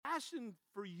passion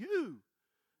for you.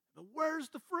 But where's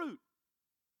the fruit?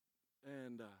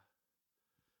 And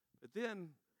but then,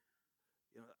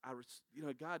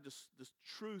 God just this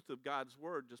truth of God's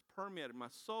word just permeated my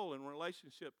soul in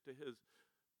relationship to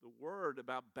the word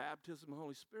about baptism of the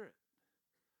Holy Spirit.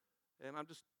 And I'm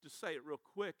just say it real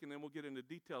quick, and then we'll get into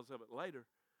details of it later.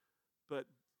 But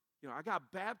I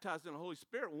got baptized in the Holy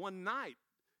Spirit one night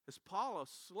as Paula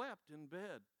slept in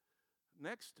bed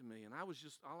next to me, and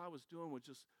all I was doing was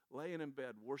just laying in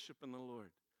bed worshiping the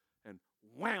Lord, and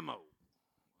whammo!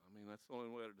 I mean, that's the only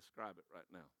way to describe it right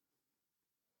now.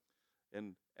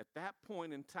 And at that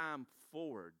point in time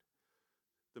forward,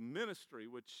 the ministry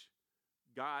which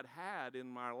God had in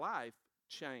my life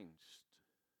changed.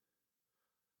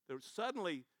 There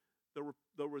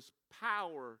was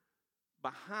power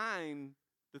behind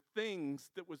the things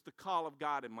that was the call of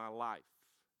God in my life.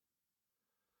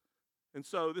 And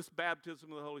so this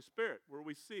baptism of the Holy Spirit, where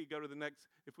we see,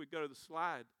 if we go to the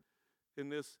slide,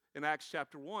 in Acts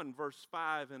chapter 1, verse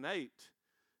 5 and 8.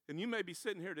 And you may be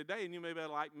sitting here today, and you may be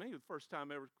like me, the first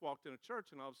time I ever walked in a church,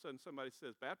 and all of a sudden somebody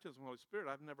says, baptism of the Holy Spirit,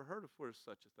 I've never heard of where's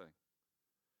such a thing.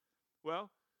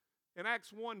 Well, in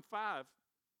Acts 1:5,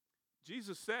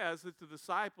 Jesus says that to the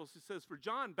disciples, he says, for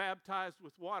John baptized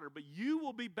with water, but you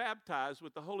will be baptized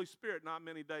with the Holy Spirit not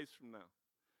many days from now.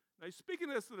 Now, he's speaking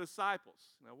this to the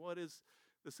disciples. Now, what is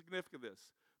the significance of this?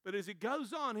 But as he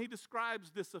goes on, he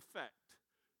describes this effect.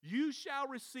 You shall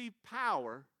receive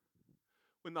power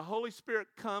when the Holy Spirit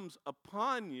comes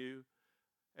upon you,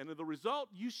 and as a result,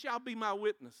 you shall be my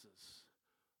witnesses,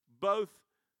 both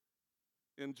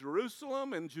in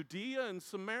Jerusalem and Judea and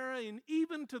Samaria and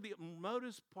even to the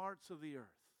remotest parts of the earth.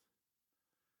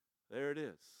 There it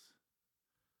is.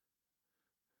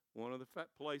 One of the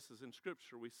places in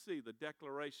Scripture we see the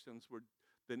declarations were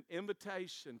the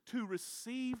invitation to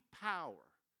receive power.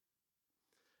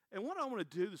 And what I want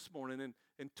to do this morning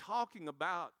in talking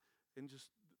about and just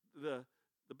the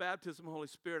baptism of the Holy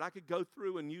Spirit, I could go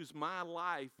through and use my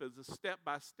life as a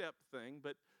step-by-step thing,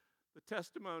 but the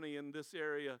testimony in this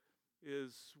area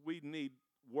is we need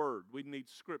word. We need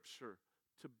Scripture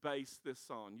to base this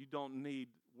on. You don't need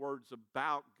words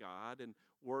about God and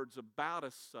words about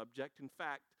a subject. In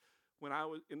fact, when I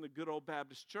was in the good old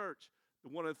Baptist church,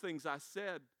 one of the things I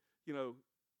said,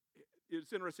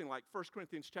 it's interesting, like 1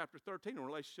 Corinthians chapter 13 in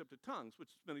relationship to tongues, which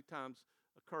many times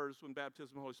occurs when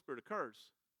baptism of the Holy Spirit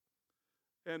occurs.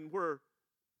 And where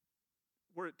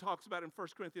it talks about in 1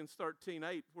 Corinthians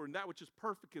 13:8, where that which is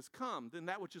perfect is come, then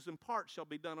that which is in part shall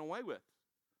be done away with.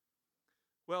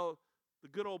 Well, the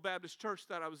good old Baptist church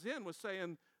that I was in was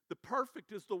saying the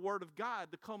perfect is the Word of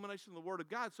God, the culmination of the Word of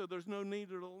God, so there's no need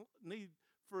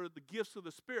for the gifts of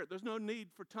the Spirit. There's no need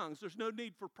for tongues. There's no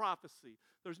need for prophecy.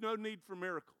 There's no need for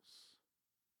miracles.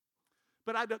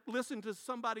 But I'd listen to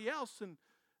somebody else, and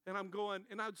I'm going,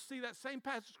 and I'd see that same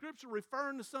passage of Scripture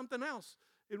referring to something else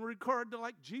in regard to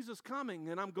like Jesus coming,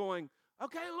 and I'm going,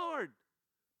 okay, Lord,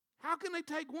 how can they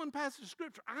take one passage of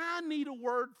Scripture? I need a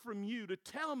word from you to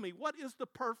tell me what is the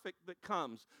perfect that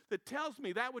comes, that tells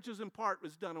me that which is in part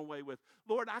was done away with.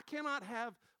 Lord, I cannot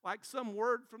have like some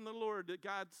word from the Lord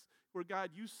that where God,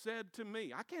 you said to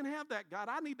me. I can't have that, God.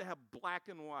 I need to have black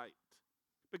and white.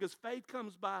 Because faith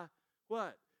comes by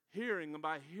what? Hearing, and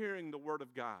by hearing the Word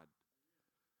of God.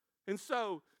 And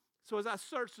so as I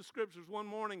searched the Scriptures one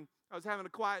morning, I was having a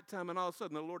quiet time, and all of a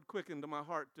sudden the Lord quickened to my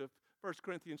heart to 1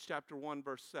 Corinthians chapter 1,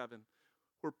 verse 7,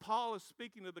 where Paul is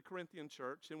speaking to the Corinthian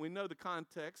church, and we know the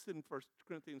context in 1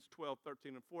 Corinthians 12,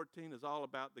 13, and 14 is all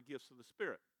about the gifts of the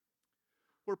Spirit.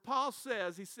 Where Paul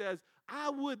says, he says, I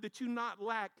would that you not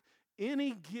lack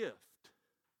any gift,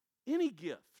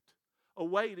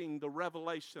 awaiting the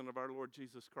revelation of our Lord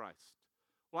Jesus Christ.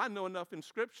 Well, I know enough in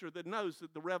Scripture that knows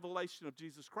that the revelation of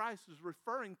Jesus Christ is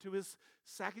referring to his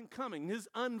second coming, his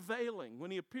unveiling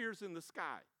when he appears in the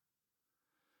sky.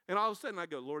 And all of a sudden I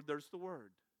go, Lord, there's the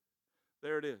word.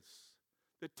 There it is.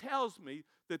 That tells me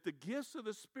that the gifts of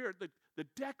the Spirit, the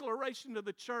declaration of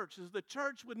the church is the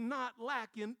church would not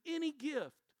lack in any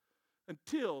gift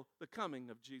until the coming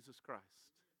of Jesus Christ.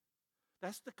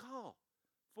 That's the call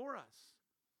for us.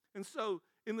 And so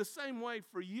in the same way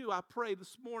for you, I pray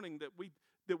this morning that we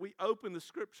open the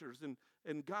Scriptures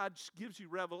and God gives you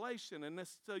revelation. And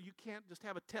so you can't just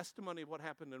have a testimony of what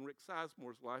happened in Rick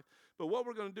Sizemore's life. But what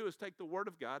we're going to do is take the Word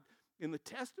of God in the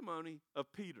testimony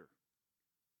of Peter.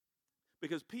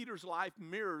 Because Peter's life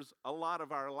mirrors a lot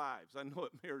of our lives. I know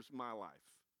it mirrors my life.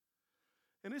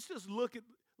 And let's just look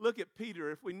at Peter.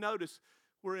 If we notice,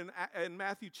 we're in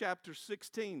Matthew chapter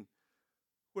 16,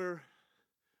 where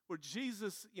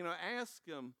Jesus, asked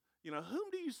him, whom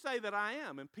do you say that I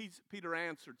am? And Peter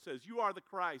answered, says, you are the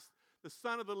Christ, the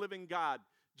Son of the living God.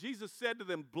 Jesus said to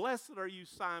them, "Blessed are you,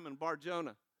 Simon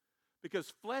Bar-Jonah, because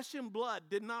flesh and blood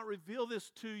did not reveal this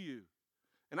to you.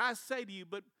 And I say to you,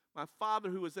 but my Father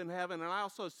who is in heaven, and I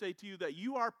also say to you that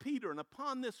you are Peter, and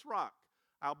upon this rock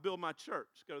I'll build my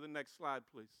church." Go to the next slide,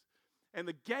 please. "And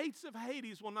the gates of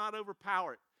Hades will not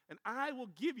overpower it. And I will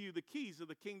give you the keys of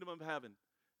the kingdom of heaven.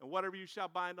 And whatever you shall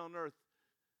bind on earth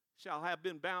shall have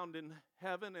been bound in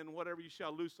heaven, and whatever you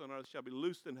shall loose on earth shall be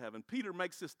loosed in heaven." Peter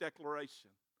makes this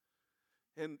declaration.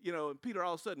 And, and Peter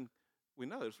all of a sudden, we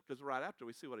know this because right after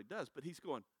we see what he does, but he's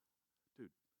going,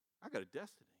 dude, I got a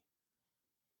destiny.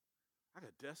 I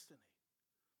got destiny.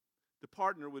 To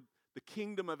partner with the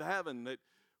kingdom of heaven,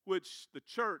 which the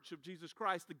church of Jesus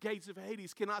Christ, the gates of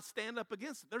Hades cannot stand up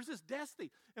against it. There's this destiny.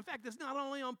 In fact, it's not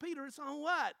only on Peter, it's on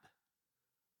what?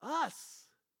 Us.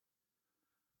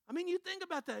 I mean, you think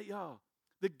about that, y'all.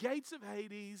 The gates of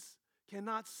Hades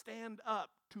cannot stand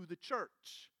up to the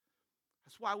church.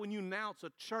 That's why when you announce a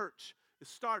church, it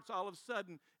starts all of a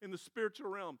sudden in the spiritual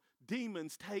realm.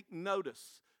 Demons take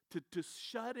notice to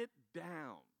shut it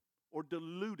down or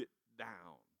dilute it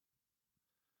down.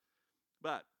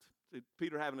 But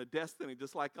Peter having a destiny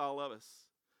just like all of us.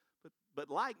 But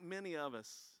like many of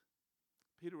us,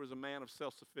 Peter was a man of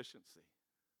self-sufficiency.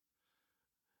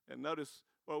 And notice,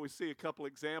 we see a couple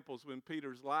examples in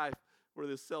Peter's life where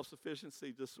this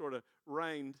self-sufficiency just sort of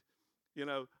reigned.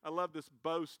 I love this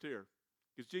boast here.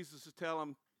 Because Jesus is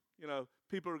telling him,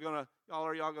 people are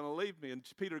y'all going to leave me. And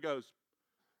Peter goes,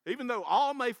 "Even though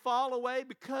all may fall away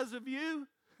because of you,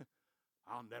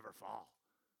 I'll never fall."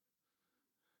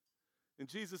 And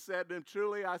Jesus said to him,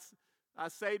 "Truly, I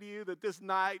say to you that this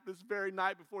very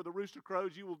night before the rooster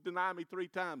crows, you will deny me 3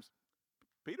 times.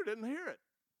 Peter didn't hear it.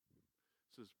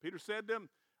 Peter said to him,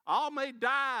 "All may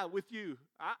die with you.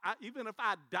 Even if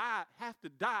I have to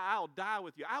die, I'll die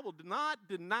with you. I will not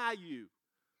deny you."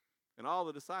 And all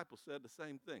the disciples said the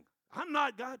same thing. "I'm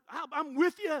not, God. I'm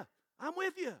with you. I'm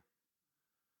with you."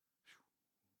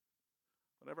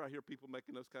 Whenever I hear people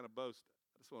making those kind of boasts,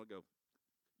 I just want to go,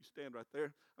 you stand right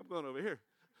there. I'm going over here.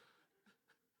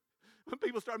 When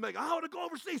people start making, "I want to go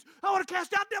overseas. I want to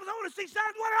cast out devils. I want to see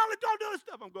signs. What all don't do this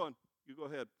stuff." I'm going, you go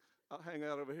ahead. I'll hang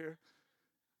out over here.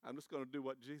 I'm just going to do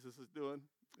what Jesus is doing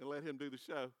and let him do the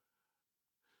show.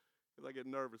 Because I get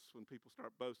nervous when people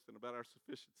start boasting about our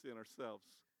sufficiency in ourselves.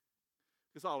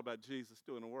 It's all about Jesus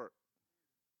doing the work.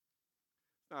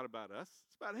 It's not about us.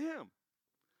 It's about him.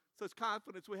 Such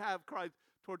confidence we have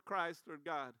toward Christ, toward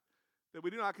God, that we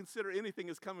do not consider anything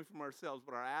as coming from ourselves,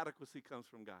 but our adequacy comes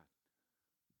from God.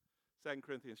 2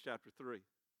 Corinthians chapter 3.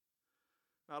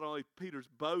 Not only Peter's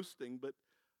boasting, but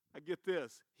I get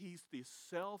this. He's the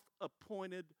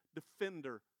self-appointed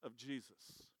defender of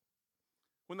Jesus.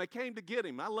 When they came to get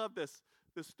him, I love this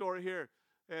story here.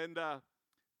 And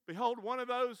behold, one of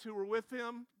those who were with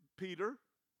him, Peter,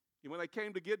 and when they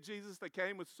came to get Jesus, they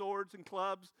came with swords and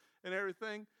clubs and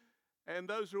everything. And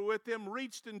those who were with him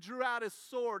reached and drew out his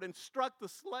sword and struck the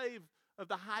slave of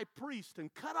the high priest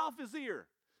and cut off his ear.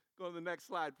 Go to the next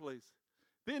slide, please.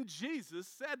 Then Jesus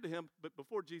said to him, but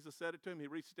before Jesus said it to him, he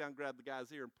reaches down, grabs the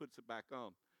guy's ear, and puts it back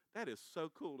on. That is so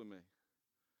cool to me.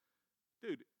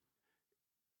 Dude,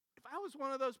 if I was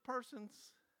one of those persons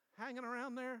hanging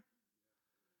around there,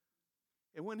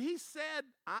 and when he said,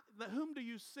 "Whom do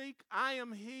you seek? I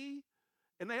am he,"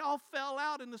 and they all fell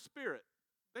out in the spirit.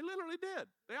 They literally did.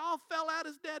 They all fell out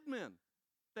as dead men.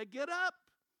 They get up.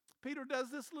 Peter does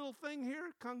this little thing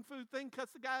here, kung fu thing,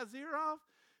 cuts the guy's ear off.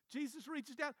 Jesus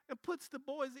reaches down and puts the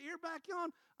boy's ear back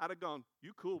on. I'd have gone,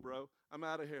 "You cool, bro. I'm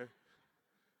out of here."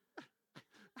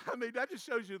 I mean, that just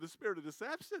shows you the spirit of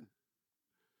deception.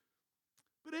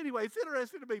 But anyway, it's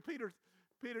interesting to me.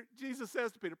 Jesus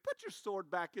says to Peter, "Put your sword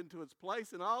back into its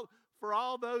place, and for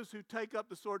all those who take up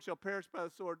the sword shall perish by the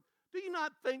sword. Do you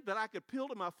not think that I could appeal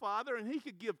to my Father and he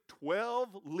could give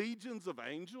 12 legions of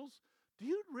angels?" Do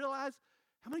you realize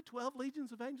how many 12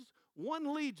 legions of angels?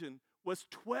 One legion was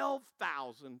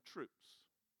 12,000 troops.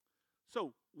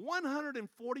 So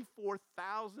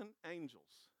 144,000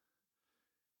 angels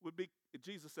would be,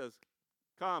 Jesus says,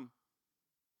 "Come."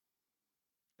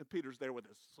 And Peter's there with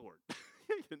his sword.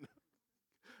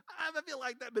 I feel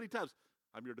like that many times.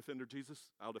 "I'm your defender,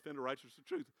 Jesus. I'll defend the righteousness and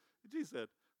truth." And Jesus said,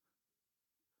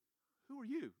 "Who are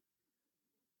you?"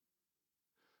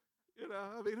 Who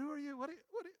are you? What do you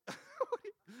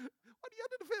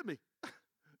have to defend me?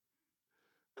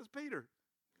 That's Peter.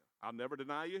 "I'll never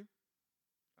deny you.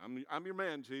 I'm your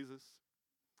man, Jesus."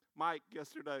 Mike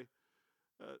yesterday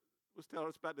was telling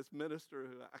us about this minister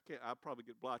who I'll probably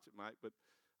get blotched at Mike, but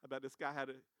about this guy had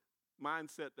a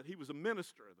mindset that he was a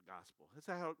minister of the gospel. That's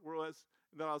how it was.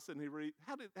 And then all of a sudden he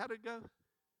how did it go?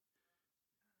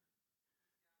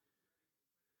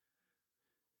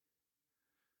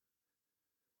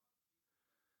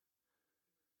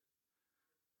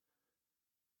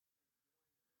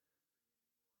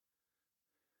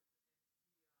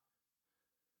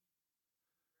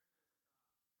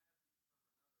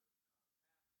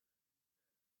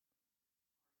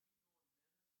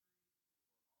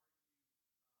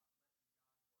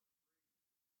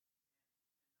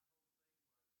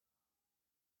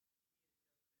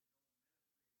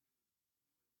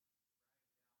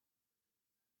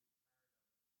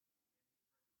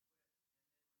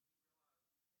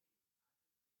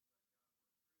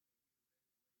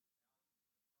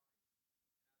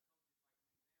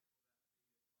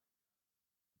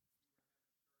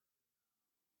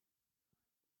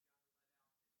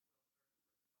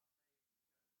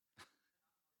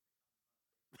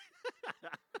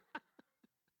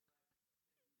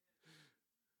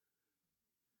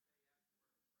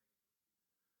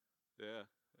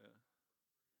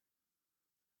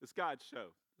 It's God's show.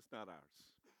 It's not ours.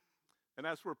 And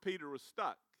that's where Peter was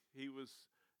stuck.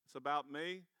 It's about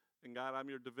me, and God, I'm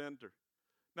your defender.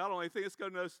 Not only think it's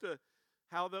going to notice to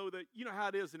how though that, you know how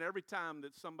it is, and every time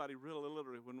that somebody really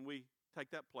literally, when we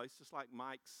take that place, just like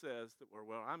Mike says, that we're,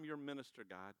 well, I'm your minister,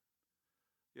 God.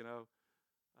 You know,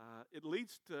 it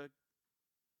leads to,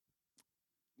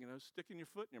 you know, sticking your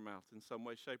foot in your mouth in some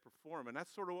way, shape, or form. And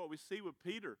that's sort of what we see with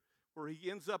Peter, where he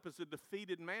ends up as a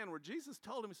defeated man, where Jesus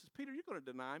told him, he says, Peter, you're going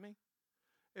to deny me.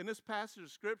 In this passage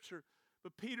of Scripture,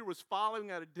 but Peter was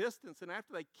following at a distance, and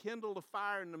after they kindled a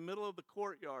fire in the middle of the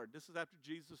courtyard, this is after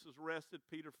Jesus was arrested,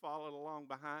 Peter followed along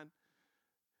behind.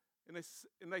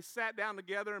 And they sat down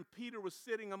together, and Peter was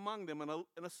sitting among them, and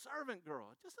a servant girl,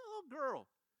 just a little girl,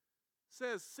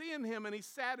 says, seeing him, and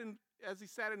as he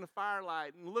sat in the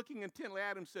firelight and looking intently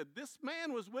at him, said, this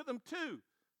man was with him too.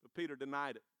 But Peter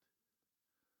denied it.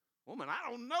 Woman, I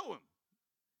don't know him.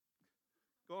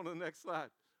 Go on to the next slide.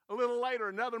 A little later,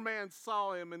 another man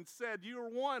saw him and said, you are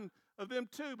one of them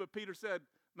too. But Peter said,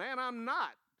 man, I'm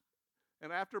not.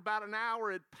 And after about an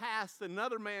hour had passed,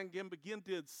 another man again began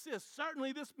to insist,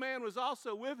 certainly this man was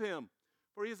also with him,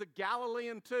 for he is a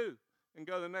Galilean too. And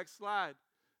go to the next slide.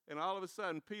 And all of a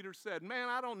sudden, Peter said, man,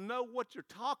 I don't know what you're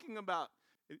talking about.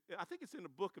 I think it's in the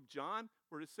book of John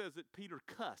where it says that Peter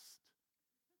cussed.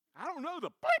 I don't know, the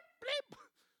bleep, bleep.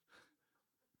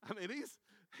 I mean,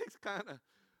 he's kind of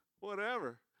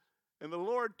whatever. And the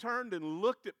Lord turned and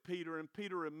looked at Peter, and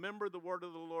Peter remembered the word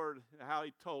of the Lord, how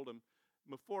he told him,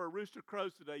 before a rooster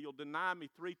crows today, you'll deny me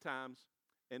 3 times.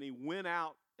 And he went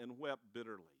out and wept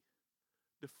bitterly.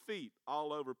 Defeat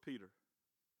all over Peter.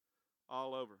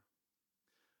 All over.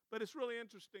 But it's really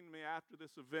interesting to me after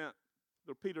this event,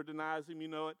 that Peter denies him, you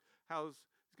know it. Let's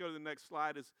go to the next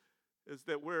slide, is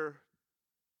that where,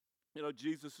 you know,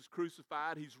 Jesus is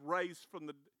crucified. He's raised from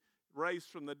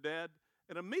the dead.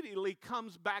 And immediately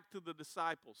comes back to the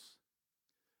disciples.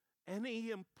 And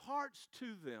he imparts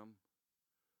to them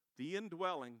the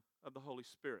indwelling of the Holy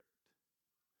Spirit.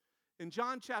 In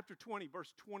John chapter 20,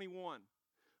 verse 21,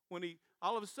 when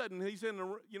all of a sudden he's in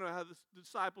the, you know, how the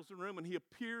disciples in the room, and he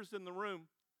appears in the room,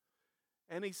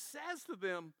 and he says to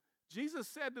them, Jesus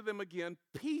said to them again,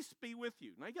 peace be with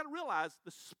you. Now you got to realize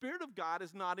the Spirit of God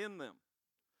is not in them.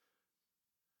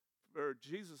 For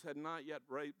Jesus had not yet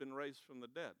been raised from the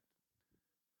dead.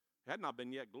 Had not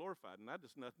been yet glorified, and that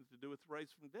has nothing to do with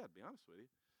raised from the dead, to be honest with you.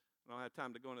 I don't have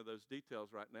time to go into those details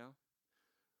right now.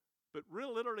 But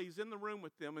real literally, he's in the room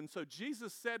with them, and so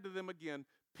Jesus said to them again,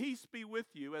 peace be with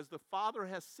you, as the Father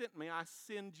has sent me, I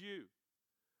send you.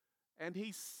 And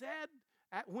he said,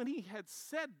 when he had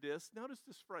said this, notice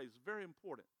this phrase, very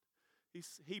important.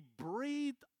 He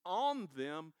breathed on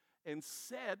them and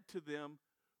said to them,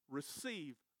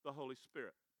 receive the Holy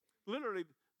Spirit. Literally,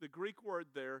 the Greek word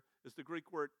there is the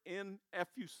Greek word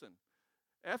emphusin.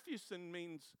 Emphusin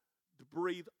means to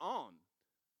breathe on.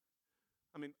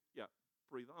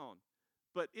 Breathe on.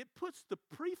 But it puts the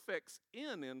prefix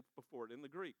in before it in the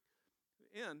Greek.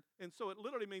 And so it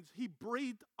literally means he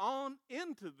breathed on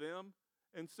into them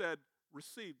and said,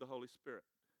 receive the Holy Spirit.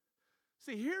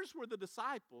 See, here's where the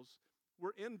disciples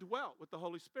were indwelt with the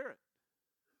Holy Spirit.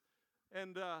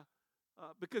 And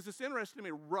because it's interesting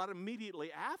to me, right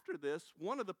immediately after this,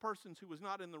 one of the persons who was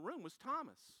not in the room was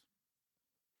Thomas.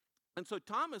 And so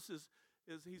Thomas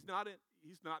he's not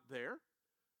there.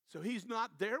 So he's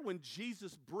not there when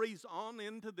Jesus breathes on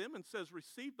into them and says,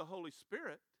 receive the Holy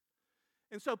Spirit.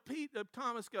 And so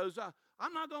Thomas goes,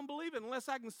 I'm not going to believe it unless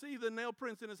I can see the nail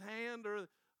prints in his hand or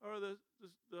the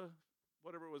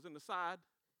whatever it was in the side.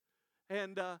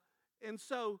 And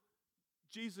so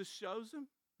Jesus shows him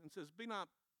and says, be not,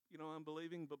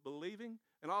 unbelieving, but believing.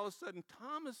 And all of a sudden,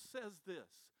 Thomas says this,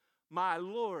 my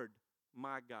Lord,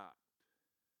 my God.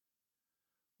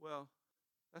 Well,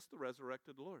 that's the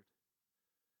resurrected Lord.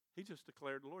 He just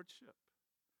declared lordship.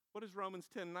 What does Romans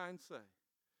 10:9 say?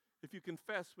 If you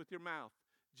confess with your mouth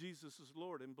Jesus is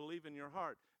Lord and believe in your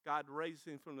heart God raised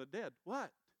him from the dead,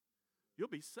 what? You'll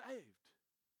be saved.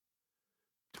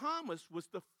 Thomas was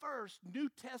the first New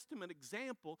Testament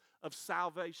example of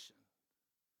salvation.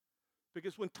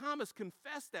 Because when Thomas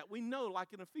confessed that, we know,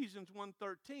 like in Ephesians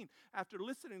 1:13, after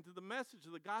listening to the message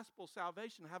of the gospel of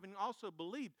salvation, having also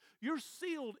believed, you're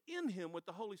sealed in him with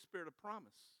the Holy Spirit of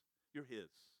promise. You're his.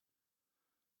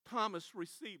 Thomas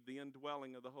received the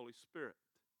indwelling of the Holy Spirit.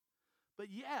 But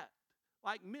yet,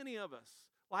 like many of us,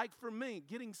 like for me,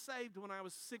 getting saved when I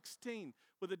was 16,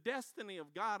 with the destiny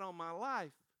of God on my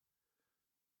life,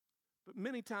 but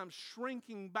many times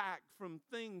shrinking back from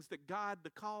things that God, the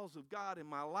cause of God in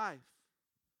my life.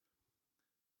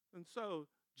 And so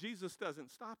Jesus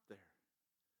doesn't stop there.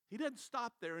 He doesn't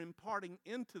stop there imparting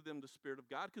into them the Spirit of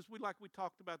God, because we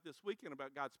talked about this weekend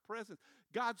about God's presence.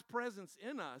 God's presence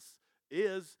in us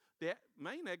is the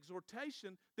main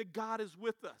exhortation that God is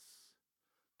with us.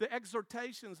 The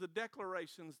exhortations, the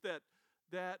declarations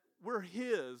that we're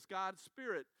His. God's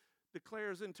Spirit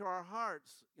declares into our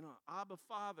hearts, Abba,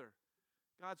 Father.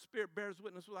 God's Spirit bears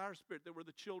witness with our spirit that we're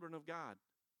the children of God.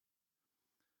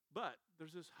 But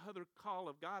there's this other call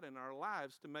of God in our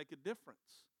lives to make a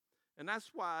difference. And that's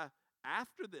why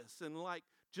after this, and like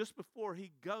just before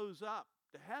He goes up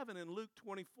to heaven in Luke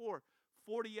 24,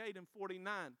 48 and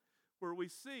 49, where we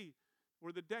see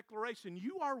where the declaration,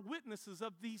 you are witnesses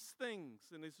of these things.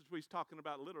 And this is where He's talking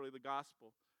about literally the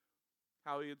gospel,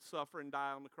 how He would suffer and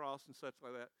die on the cross and such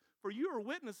like that. For you are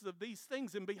witnesses of these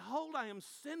things, and behold, I am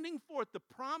sending forth the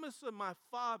promise of my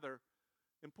Father,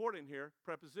 important here,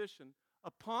 preposition,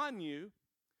 upon you,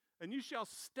 and you shall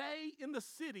stay in the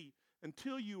city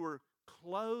until you are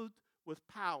clothed with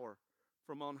power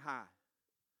from on high.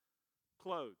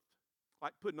 Clothed,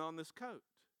 like putting on this coat.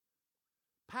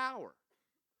 Power.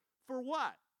 For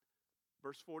what?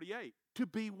 Verse 48, to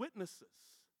be witnesses.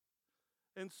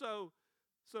 And so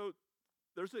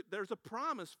there's a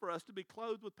promise for us to be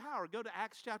clothed with power. Go to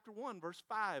Acts chapter 1, verse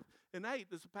 5 and 8.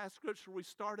 This is a passage of scripture we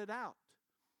started out,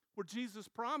 where Jesus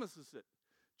promises it.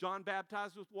 John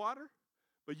baptized with water,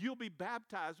 but you'll be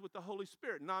baptized with the Holy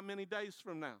Spirit not many days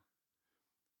from now.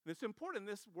 And it's important,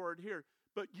 this word here,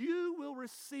 but you will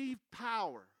receive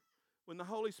power when the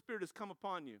Holy Spirit has come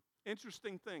upon you.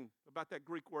 Interesting thing about that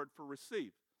Greek word for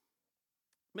receive.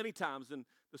 Many times in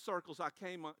the circles I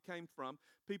came from,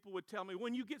 people would tell me,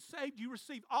 when you get saved, you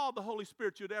receive all the Holy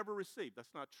Spirit you'd ever receive.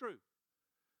 That's not true.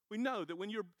 We know that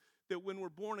when we're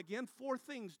born again, 4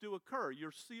 things do occur.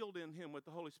 You're sealed in Him with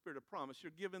the Holy Spirit of promise.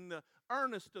 You're given the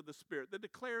earnest of the Spirit that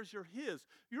declares you're His.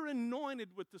 You're anointed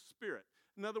with the Spirit.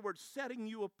 In other words, setting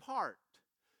you apart.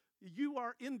 You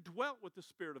are indwelt with the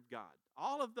Spirit of God.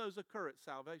 All of those occur at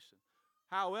salvation.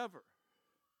 However,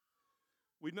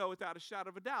 we know without a shadow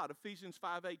of a doubt, Ephesians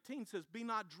 5:18 says, be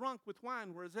not drunk with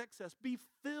wine where is excess, be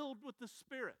filled with the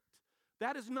Spirit.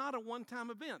 That is not a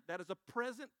one-time event. That is a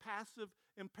present passive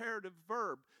imperative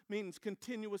verb, means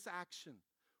continuous action.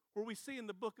 Where we see in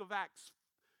the book of Acts,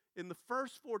 in the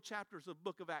first 4 chapters of the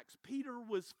book of Acts, Peter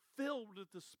was filled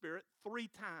with the Spirit 3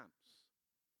 times.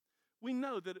 We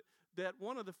know that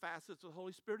one of the facets of the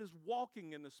Holy Spirit is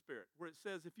walking in the Spirit, where it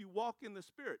says, if you walk in the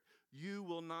Spirit, you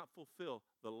will not fulfill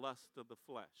the lust of the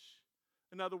flesh.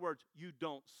 In other words, you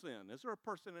don't sin. Is there a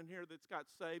person in here that's got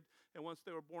saved, and once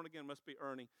they were born again, must be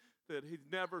Ernie, that he's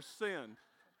never sinned?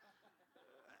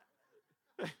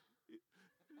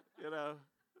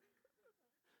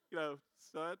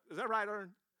 Son, is that right,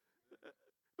 Ern?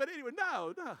 But anyway,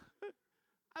 no.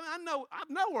 I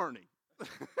know Ernie.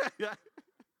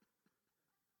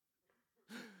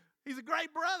 He's a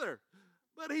great brother,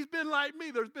 but he's been like me.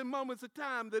 There's been moments of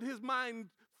time that his mind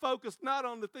focused not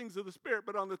on the things of the Spirit,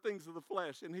 but on the things of the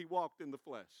flesh, and he walked in the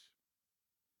flesh.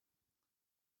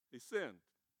 He sinned.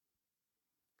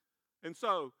 And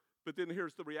so, but then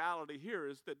here's the reality here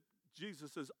is that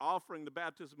Jesus is offering the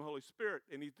baptism of the Holy Spirit,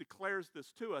 and He declares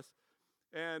this to us.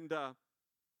 And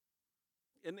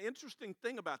an interesting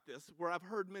thing about this, where I've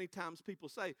heard many times people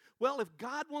say, well, if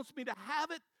God wants me to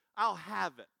have it, I'll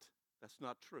have it. That's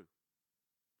not true.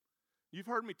 You've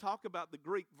heard me talk about the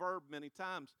Greek verb many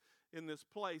times in this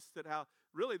place, that how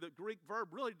really the Greek verb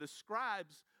really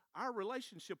describes our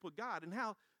relationship with God, and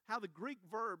how the Greek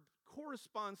verb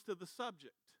corresponds to the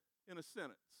subject in a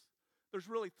sentence. There's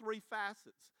really 3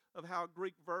 facets of how a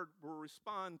Greek verb will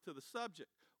respond to the subject.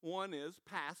 One is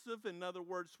passive, in other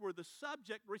words, where the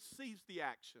subject receives the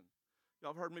action.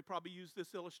 Y'all have heard me probably use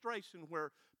this illustration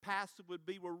where passive would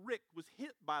be where Rick was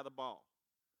hit by the ball.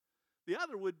 The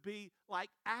other would be like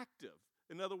active.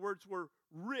 In other words, where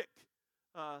Rick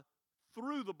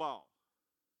threw the ball.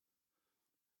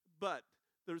 But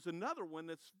there's another one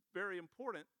that's very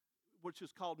important, which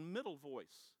is called middle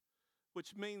voice,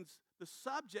 which means the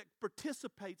subject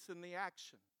participates in the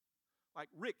action. Like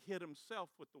Rick hit himself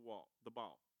with the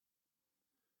ball.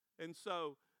 And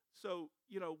so,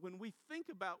 when we think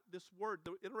about this word,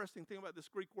 the interesting thing about this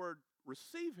Greek word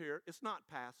receive here, it's not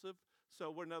passive.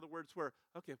 So in other words,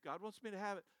 okay, if God wants me to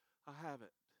have it, I'll have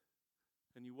it.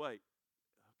 And you wait.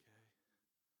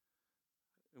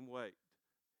 Okay. And wait.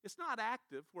 It's not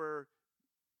active where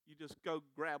you just go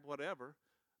grab whatever.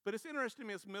 But it's interesting to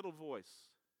me, it's middle voice.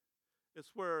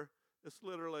 It's where it's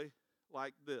literally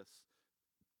like this.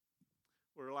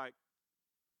 Where like,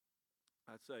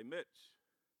 I'd say, Mitch,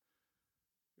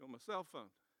 you want my cell phone?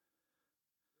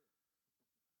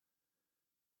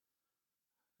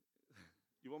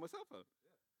 You want my cell phone?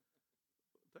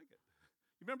 Yeah. Take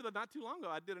You remember that not too long ago,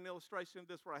 I did an illustration of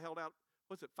this where I held out,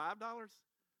 was it $5? $10?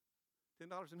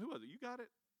 And who was it? You got it?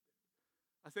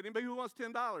 I said, anybody who wants $10?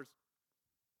 And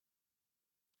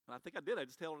I think I did. I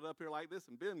just held it up here like this,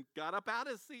 and Ben got up out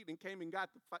of his seat and came and got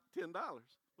the $10.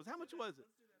 How much was it?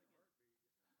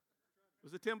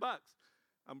 Was it $10?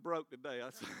 I'm broke today.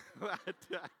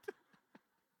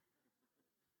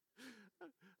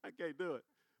 I can't do it.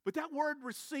 But that word,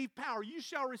 receive power. You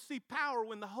shall receive power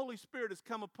when the Holy Spirit has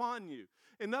come upon you.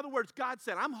 In other words, God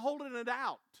said, I'm holding it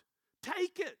out.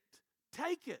 Take it.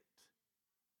 Take it.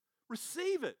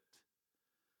 Receive it.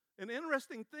 An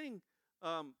interesting thing,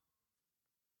 I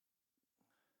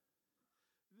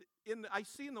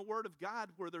see in the Word of God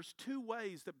where there's two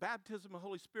ways that baptism of the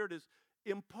Holy Spirit is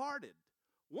imparted.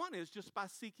 One is just by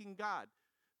seeking God,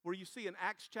 where you see in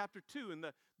Acts chapter 2,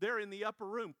 they're in the upper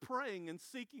room praying and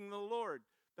seeking the Lord,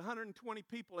 the 120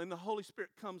 people, and the Holy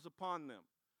Spirit comes upon them.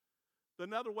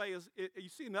 Another way is, you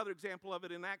see another example of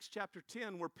it in Acts chapter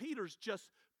 10, where Peter's just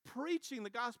preaching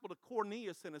the gospel to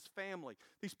Cornelius and his family.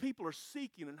 These people are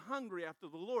seeking and hungry after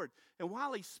the Lord. And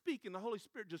while he's speaking, the Holy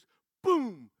Spirit just,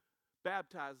 boom,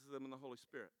 baptizes them in the Holy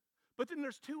Spirit. But then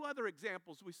there's two other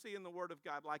examples we see in the Word of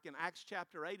God, like in Acts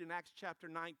chapter 8 and Acts chapter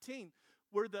 19,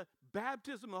 where the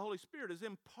baptism of the Holy Spirit is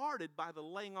imparted by the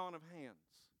laying on of hands.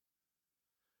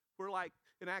 Where like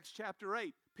in Acts chapter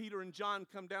 8, Peter and John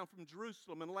come down from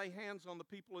Jerusalem and lay hands on the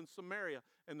people in Samaria,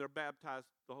 and they're baptized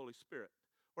with the Holy Spirit.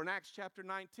 Or in Acts chapter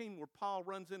 19, where Paul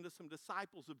runs into some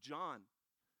disciples of John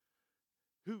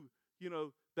who,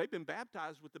 they've been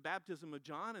baptized with the baptism of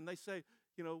John, and they say,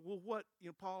 well, what,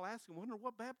 Paul asks him, wonder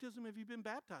what baptism have you been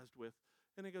baptized with?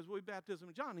 And he goes, well, baptism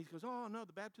of John. He goes, oh, no,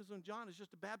 the baptism of John is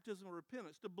just a baptism of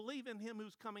repentance, to believe in him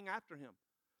who's coming after him.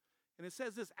 And it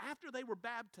says this, after they were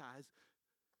baptized,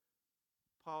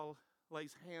 Paul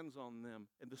lays hands on them,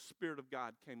 and the Spirit of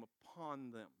God came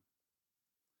upon them.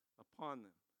 Upon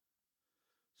them.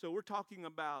 So we're talking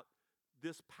about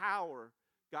this power.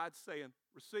 God's saying,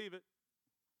 receive it.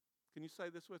 Can you say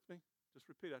this with me? Just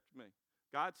repeat after me.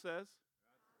 God says,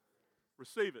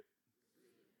 receive it.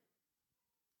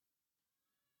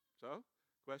 So,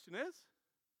 question is,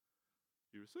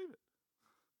 you receive it.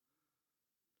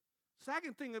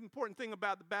 Second thing, important thing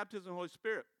about the baptism of the Holy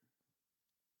Spirit,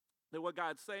 that what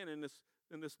God's saying in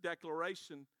this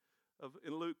declaration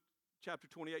in Luke chapter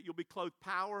 28, you'll be clothed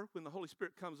power when the Holy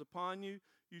Spirit comes upon you.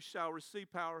 You shall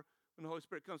receive power when the Holy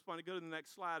Spirit comes upon you. Go to the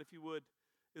next slide, if you would.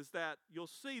 Is that you'll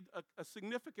see a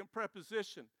significant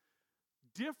preposition.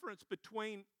 Difference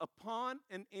between upon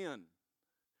and in.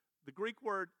 The Greek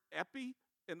word epi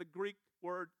and the Greek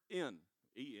word in,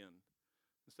 E-N,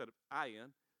 instead of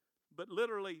I-N. But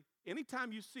literally,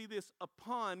 anytime you see this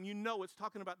upon, you know it's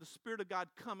talking about the Spirit of God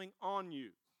coming on you.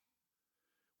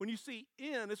 When you see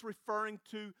in, it's referring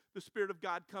to the Spirit of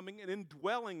God coming and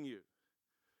indwelling you.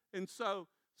 And so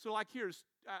like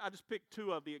I just picked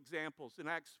two of the examples in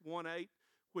Acts 1:8,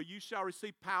 where you shall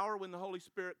receive power when the Holy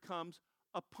Spirit comes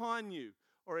upon you.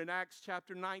 Or in Acts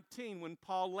chapter 19, when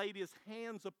Paul laid his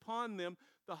hands upon them,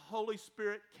 the Holy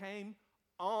Spirit came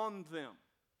on them.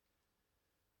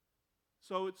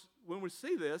 So when we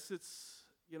see this,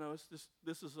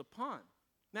 this is upon.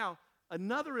 Now,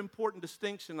 another important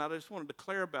distinction I just want to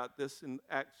declare about this in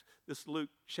this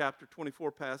Luke chapter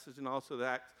 24 passage and also the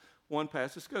Acts 1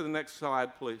 passage. Let's go to the next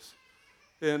slide, please.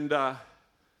 And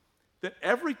that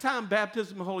every time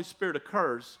baptism of the Holy Spirit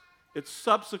occurs, it's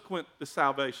subsequent to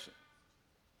salvation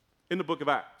in the book of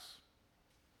Acts.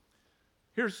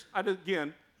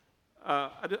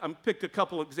 I picked a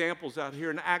couple examples out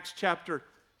here in Acts chapter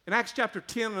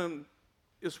 10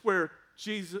 is where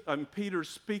Peter's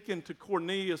speaking to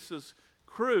Cornelius'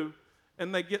 crew,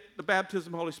 and they get the baptism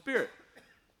of the Holy Spirit.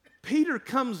 Peter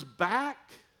comes back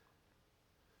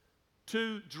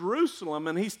to Jerusalem,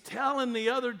 and he's telling the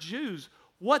other Jews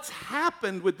what's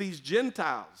happened with these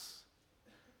Gentiles.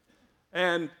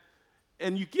 And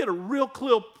you get a real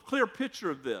clear picture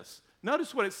of this.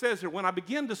 Notice what it says here. When I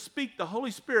began to speak, the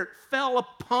Holy Spirit fell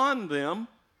upon them.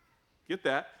 Get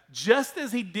that? Just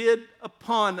as he did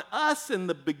upon us in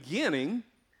the beginning.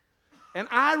 And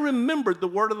I remembered the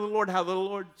word of the Lord, how the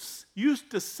Lord used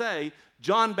to say,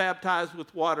 John baptized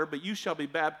with water, but you shall be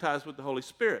baptized with the Holy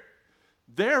Spirit.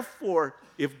 Therefore,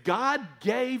 if God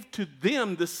gave to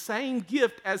them the same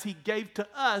gift as he gave to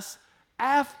us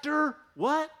after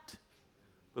what?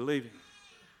 Believing.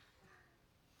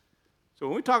 So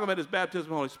when we talk about his baptism of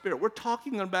the Holy Spirit, we're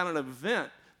talking about an event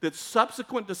that's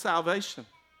subsequent to salvation.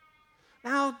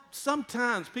 Now,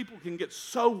 sometimes people can get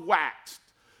so waxed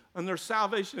on their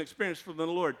salvation experience from the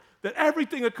Lord that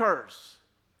everything occurs.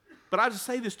 But I just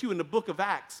say this to you, in the book of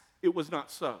Acts, it was not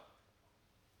so.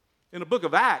 In the book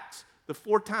of Acts, the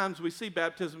 4 times we see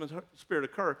baptism of the Spirit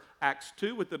occur: Acts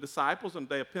 2 with the disciples on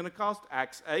the day of Pentecost,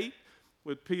 Acts 8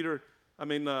 with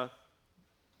the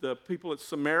people at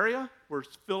Samaria, where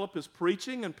Philip is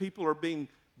preaching and people are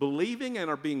believing and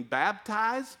are being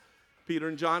baptized. Peter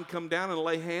and John come down and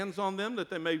lay hands on them that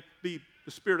the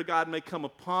Spirit of God may come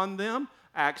upon them.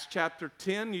 Acts chapter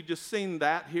 10, you just seen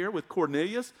that here with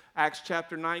Cornelius. Acts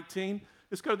chapter 19.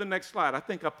 Let's go to the next slide. I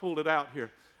think I pulled it out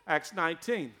here. Acts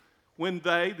 19. When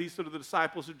these are the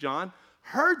disciples of John,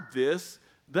 heard this,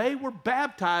 they were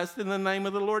baptized in the name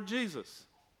of the Lord Jesus.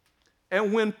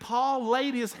 And when Paul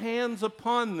laid his hands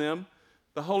upon them,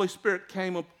 the Holy Spirit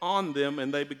came upon them,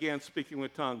 and they began speaking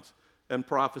with tongues and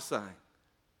prophesying.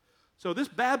 So this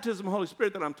baptism of the Holy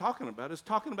Spirit that I'm talking about is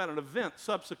talking about an event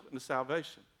subsequent to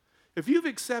salvation. If you've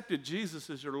accepted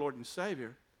Jesus as your Lord and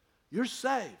Savior, you're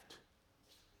saved.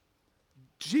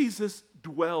 Jesus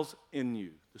dwells in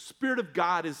you. The Spirit of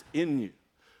God is in you.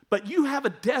 But you have a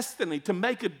destiny to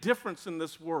make a difference in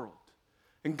this world.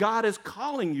 And God is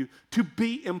calling you to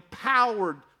be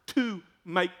empowered to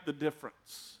make the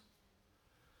difference.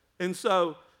 And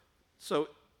so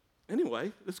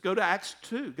anyway, let's go to Acts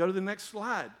 2. Go to the next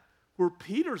slide. Where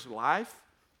Peter's life,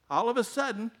 all of a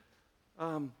sudden,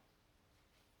 wait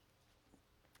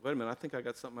a minute, I think I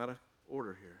got something out of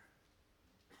order here.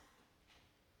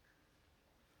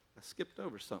 I skipped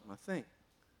over something, I think.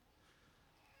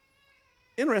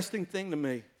 Interesting thing to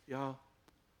me, y'all.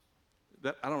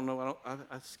 That I don't know,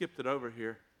 I skipped it over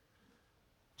here.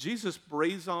 Jesus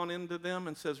breathes on into them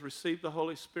and says, receive the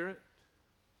Holy Spirit.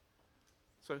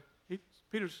 So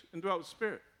Peter's indwelt with the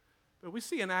Spirit. But we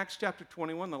see in Acts chapter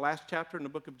 21, the last chapter in the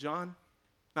book of John.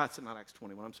 No, it's not Acts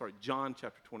 21, I'm sorry, John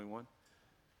chapter 21.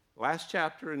 Last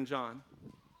chapter in John.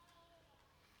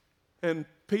 And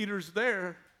Peter's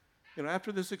there,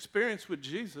 after this experience with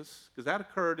Jesus, because that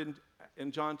occurred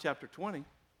in John chapter 20.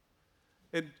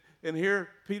 And here,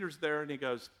 Peter's there, and he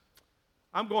goes,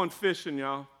 I'm going fishing,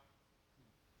 y'all.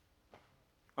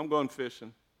 I'm going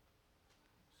fishing.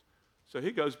 So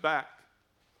he goes back,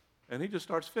 and he just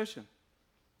starts fishing.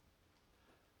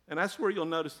 And that's where you'll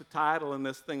notice the title in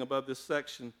this thing above this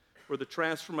section, where the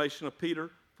transformation of Peter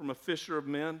from a fisher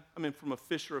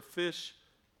of fish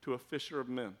to a fisher of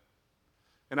men.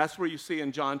 And that's where you see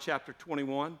in John chapter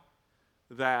 21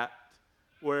 that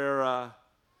when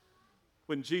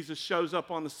Jesus shows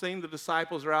up on the scene, the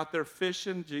disciples are out there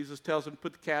fishing. Jesus tells them to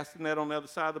put the casting net on the other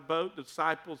side of the boat. The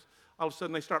disciples, all of a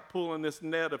sudden, they start pulling this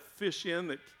net of fish in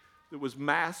that was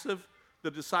massive.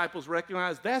 The disciples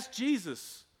recognize, that's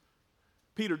Jesus.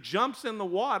 Peter jumps in the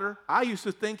water. I used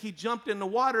to think he jumped in the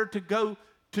water to go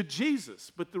to Jesus.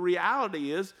 But the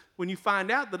reality is, when you find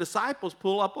out the disciples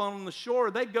pull up on the shore,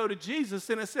 they go to Jesus,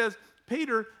 and it says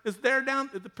Peter is there down,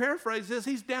 the paraphrase is,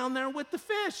 he's down there with the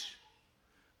fish.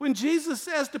 When Jesus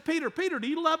says to Peter, Peter, do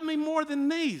you love me more than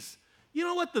these? You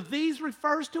know what the these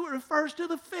refers to? It refers to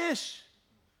the fish.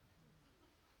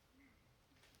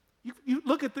 You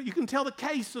look at you can tell the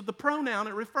case of the pronoun.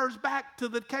 It refers back to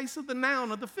the case of the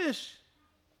noun of the fish.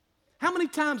 How many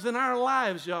times in our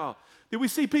lives, y'all, did we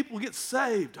see people get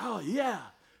saved? Oh, yeah,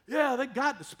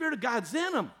 the Spirit of God's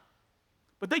in them.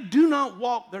 But they do not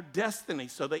walk their destiny,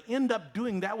 so they end up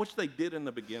doing that which they did in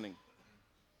the beginning.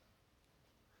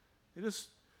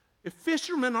 If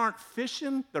fishermen aren't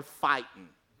fishing, they're fighting.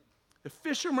 If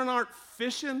fishermen aren't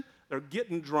fishing, they're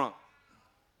getting drunk.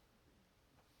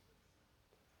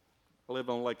 I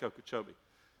live on Lake Okeechobee.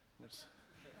 It's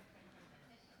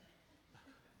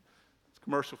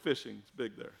commercial fishing. It's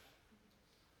big there.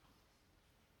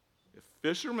 If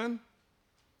fishermen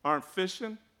aren't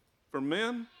fishing for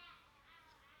men,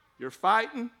 you're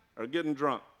fighting or getting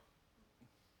drunk.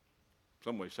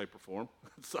 Some way, shape, or form.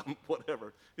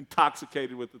 Whatever.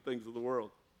 Intoxicated with the things of the world.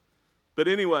 But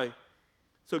anyway,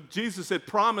 so Jesus had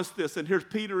promised this, and here's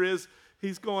Peter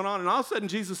he's going on, and all of a sudden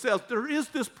Jesus says, there is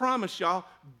this promise, y'all.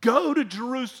 Go to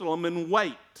Jerusalem and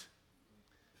wait.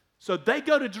 So they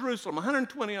go to Jerusalem,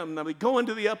 120 of them. Now they go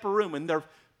into the upper room, and they're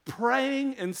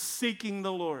praying and seeking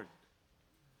the Lord.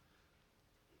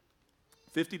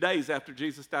 50 days after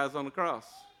Jesus dies on the cross.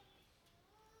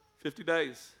 50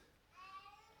 days.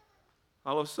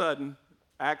 All of a sudden,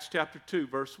 Acts chapter 2,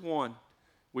 verse 1,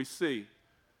 we see.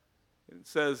 It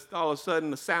says, all of a sudden,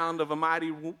 the sound of a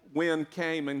mighty wind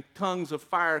came, and tongues of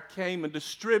fire came, and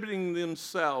distributing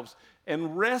themselves,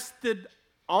 and rested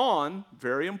on,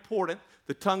 very important,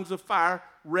 the tongues of fire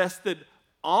rested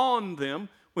on them.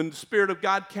 When the Spirit of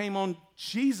God came on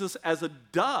Jesus as a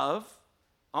dove,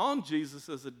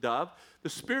 the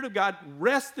Spirit of God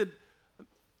rested,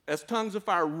 as tongues of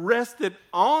fire rested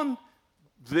on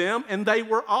them, and they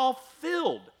were all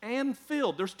filled.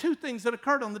 There's 2 things that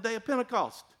occurred on the day of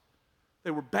Pentecost.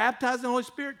 They were baptized in the Holy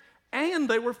Spirit, and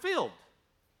they were filled.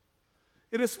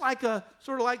 And it's like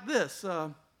sort of like this,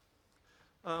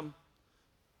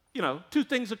 two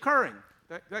things occurring.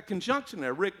 That conjunction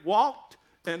there. Rick walked,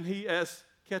 and he is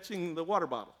catching the water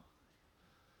bottle.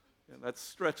 Yeah, that's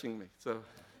stretching me. So,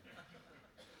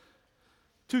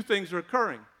 two things are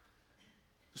occurring.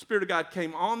 The Spirit of God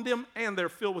came on them, and they're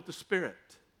filled with the Spirit.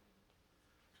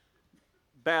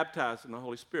 Baptized in the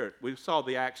Holy Spirit. We saw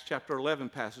the Acts chapter 11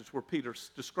 passage where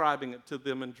Peter's describing it to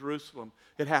them in Jerusalem.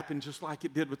 It happened just like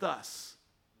it did with us.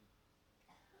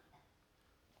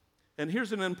 And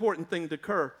here's an important thing to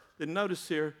occur. Then notice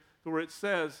here where it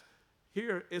says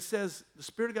the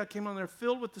Spirit of God came on there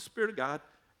filled with the Spirit of God,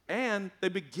 and they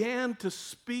began to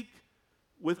speak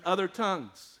with other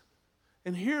tongues.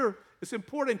 And here, it's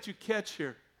important you catch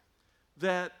here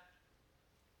that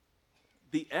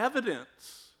the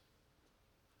evidence,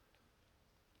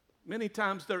 many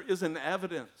times there is an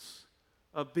evidence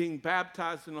of being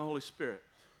baptized in the Holy Spirit.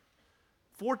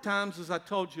 4 times, as I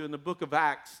told you in the book of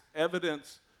Acts,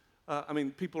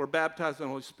 people are baptized in the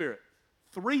Holy Spirit.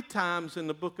 3 times in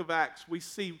the book of Acts, we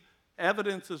see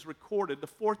evidence is recorded. The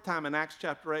 4th time in Acts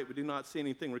chapter 8, we do not see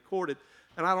anything recorded.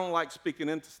 And I don't like speaking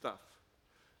into stuff.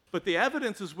 But the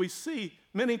evidences we see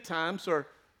many times are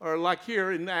like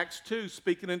here in Acts 2,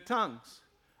 speaking in tongues.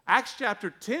 Acts chapter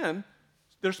 10,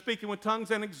 they're speaking with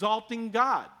tongues and exalting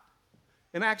God.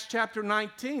 In Acts chapter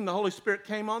 19, the Holy Spirit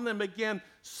came on them, began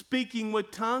speaking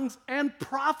with tongues and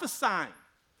prophesying.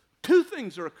 2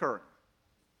 things are occurring.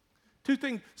 2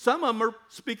 things. Some of them are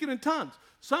speaking in tongues.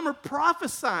 Some are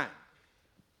prophesying.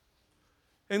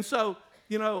 And so,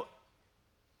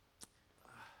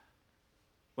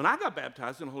 when I got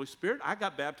baptized in the Holy Spirit, I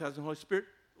got baptized in the Holy Spirit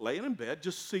laying in bed,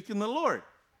 just seeking the Lord.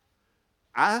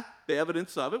 The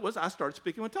evidence of it was I started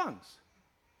speaking with tongues.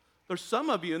 There's some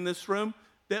of you in this room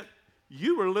that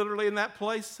you were literally in that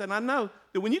place, and I know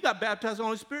that when you got baptized in the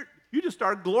Holy Spirit, you just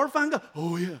started glorifying God.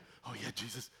 Oh, yeah,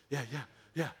 Jesus.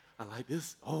 Yeah, I like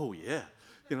this. Oh, yeah,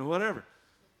 whatever.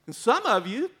 And some of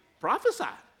you prophesied.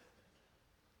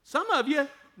 Some of you,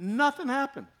 nothing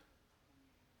happened.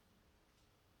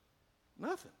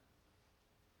 Nothing.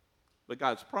 But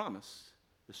God's promise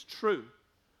is true.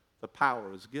 The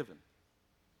power is given.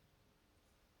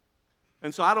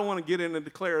 And so I don't want to get in and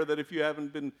declare that if you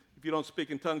don't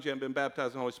speak in tongues, you haven't been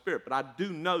baptized in the Holy Spirit. But I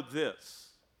do know this,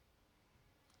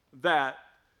 that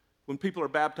when people are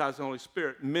baptized in the Holy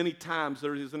Spirit, many times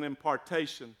there is an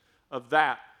impartation of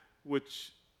that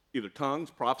which either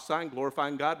tongues, prophesying,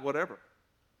 glorifying God, whatever.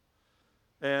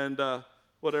 And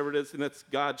whatever it is, and it's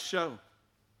God's show.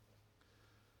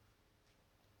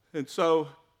 And so,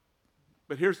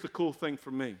 but here's the cool thing for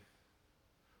me.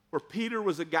 Where Peter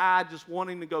was a guy just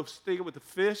wanting to go stick with the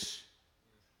fish,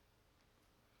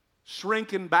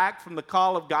 shrinking back from the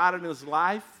call of God in his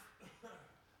life,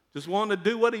 just wanting to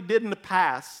do what he did in the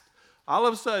past. All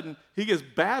of a sudden, he gets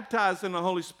baptized in the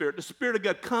Holy Spirit. The Spirit of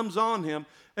God comes on him,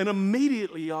 and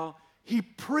immediately, y'all, he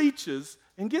preaches,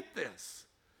 and get this.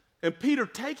 And Peter,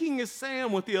 taking his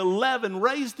stand with the 11,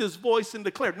 raised his voice and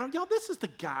declared, now, y'all, this is the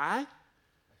guy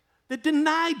that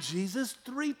denied Jesus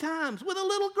 3 times with a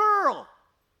little girl.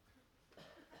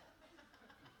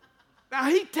 Now,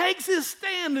 he takes his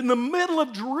stand in the middle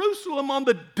of Jerusalem on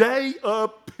the day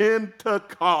of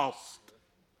Pentecost.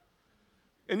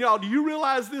 And y'all, do you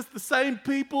realize this? The same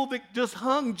people that just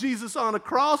hung Jesus on a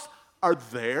cross are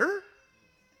there.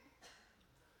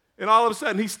 And all of a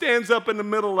sudden, he stands up in the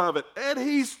middle of it, and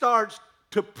he starts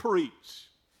to preach.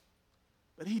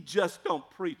 But he just don't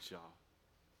preach, y'all.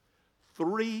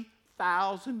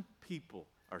 3,000 people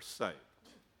are saved.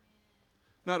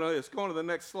 No, let's go on to the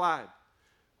next slide,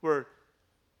 where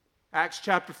Acts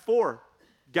chapter 4,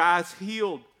 guys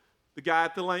healed. The guy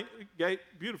at the gate,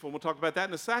 beautiful. We'll talk about that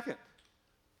in a second.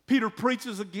 Peter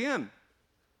preaches again.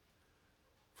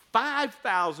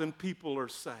 5,000 people are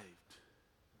saved.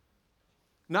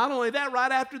 Not only that,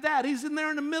 right after that, he's in there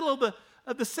in the middle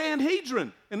of the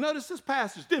Sanhedrin. And notice this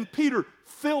passage. Then Peter,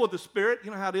 filled with the Spirit.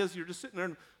 You know how it is. You're just sitting there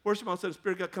and worshiping. All of a sudden, the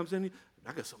Spirit of God comes in.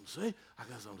 I got something to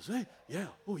say. Yeah.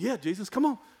 Oh, yeah, Jesus, come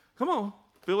on.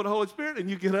 Filled with the Holy Spirit. And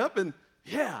you get up and,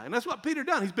 yeah. And that's what Peter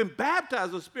done. He's been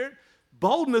baptized with the Spirit.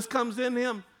 Boldness comes in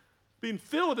him. Being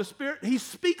filled with the Spirit. He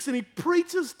speaks and he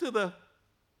preaches to the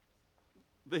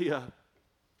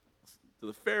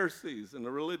Pharisees and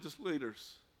the religious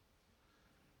leaders.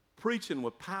 Preaching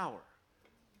with power.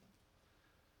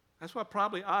 That's why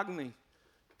probably Tony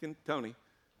could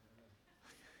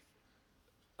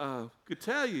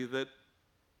tell you that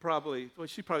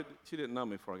she didn't know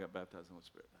me before I got baptized in the Holy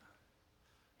Spirit.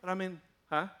 But I mean,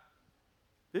 huh?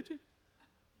 Did you?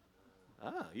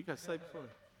 You got saved before.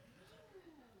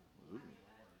 Ooh.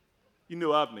 You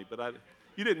knew of me, but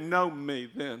you didn't know me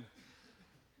then.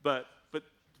 But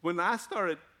when I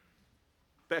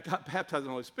got baptized in the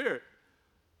Holy Spirit,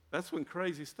 that's when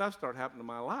crazy stuff started happening in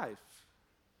my life.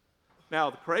 Now,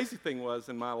 the crazy thing was,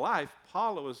 in my life,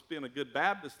 Paula was being a good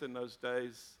Baptist in those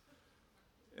days,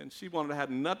 and she wanted to have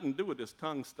nothing to do with this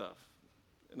tongue stuff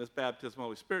and this baptism of the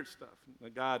Holy Spirit stuff.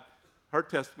 And God, her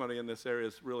testimony in this area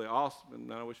is really awesome,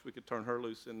 and I wish we could turn her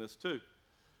loose in this too,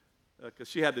 because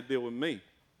she had to deal with me.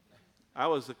 I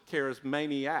was a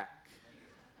charismaniac.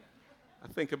 I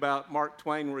think about Mark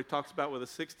Twain, where he talks about with a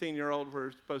 16-year-old,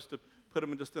 we're supposed to put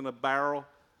him just in a barrel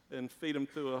and feed him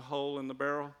through a hole in the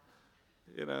barrel.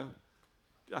 You know,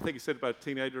 I think he said about a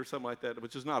teenager or something like that,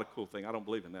 which is not a cool thing. I don't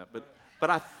believe in that. But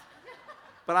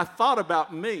I thought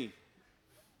about me.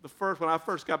 When I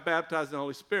first got baptized in the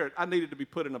Holy Spirit, I needed to be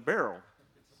put in a barrel.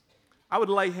 I would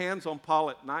lay hands on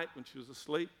Paula at night when she was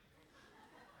asleep.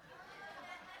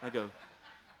 I go,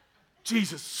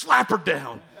 Jesus, slap her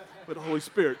down with the Holy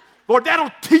Spirit. Lord, that'll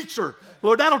teach her.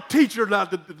 Lord, that'll teach her not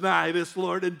to deny this,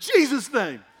 Lord, in Jesus'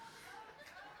 name.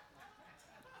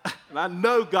 And I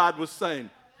know God was saying,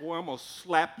 boy, I'm going to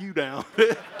slap you down.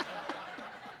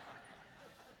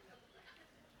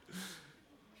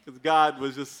 Because God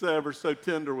was just ever so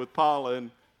tender with Paula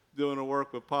and doing the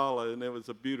work with Paula, and it was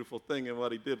a beautiful thing in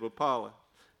what he did with Paula,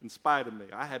 in spite of me.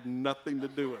 I had nothing to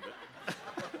do with it.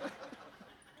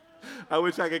 I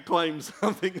wish I could claim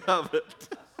something of it.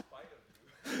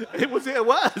 It was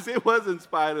in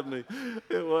spite of me.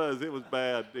 It was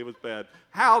bad.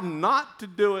 How not to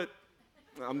do it,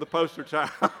 I'm the poster child.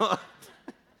 How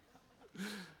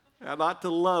not to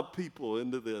love people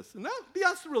into this. And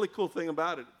that's the really cool thing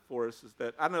about it for us, is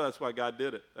that I know that's why God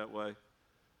did it that way,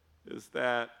 is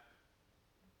that,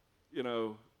 you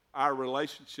know, our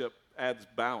relationship adds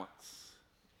balance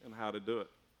in how to do it,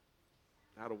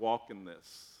 how to walk in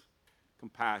this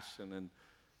compassion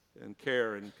and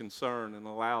care and concern and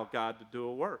allow God to do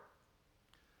a work.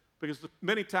 Because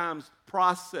many times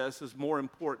process is more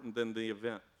important than the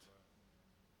event.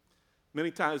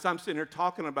 Many times I'm sitting here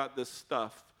talking about this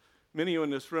stuff. Many of you in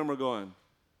this room are going,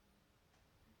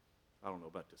 I don't know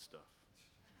about this stuff.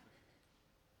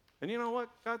 And you know what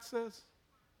God says?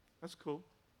 That's cool.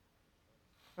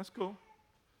 That's cool.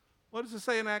 What does it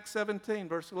say in Acts 17,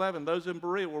 verse 11? Those in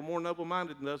Berea were more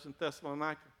noble-minded than those in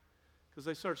Thessalonica, because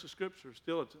they searched the Scriptures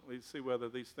diligently to see whether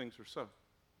these things are so.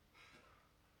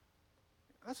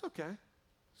 That's okay.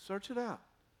 Search it out.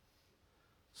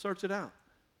 Search it out.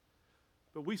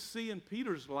 But we see in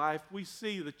Peter's life, we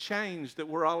see the change that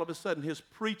we're all of a sudden, his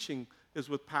preaching is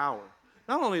with power.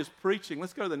 Not only his preaching,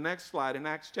 let's go to the next slide in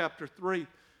Acts chapter 3,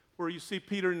 where you see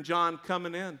Peter and John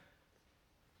coming into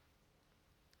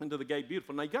the gate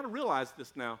beautiful. Now, you got to realize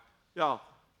this now, y'all.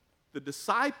 The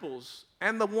disciples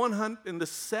and the 100 and the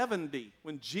 70,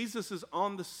 when Jesus is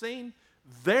on the scene,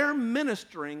 they're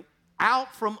ministering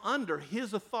out from under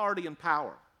his authority and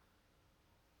power.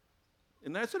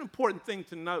 And that's an important thing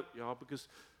to note, y'all, because,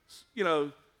 you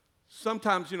know,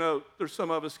 sometimes, you know, there's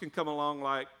some of us can come along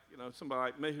like, you know,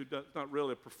 somebody like me who's not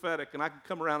really a prophetic, and I can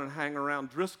come around and hang around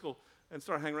Driscoll and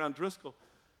start hanging around Driscoll,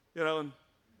 you know, and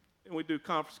we do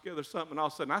conference together or something, and all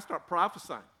of a sudden I start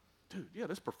prophesying. Dude, yeah,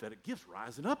 this prophetic gift's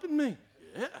rising up in me.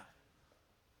 Yeah.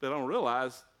 They don't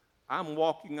realize I'm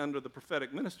walking under the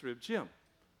prophetic ministry of Jim.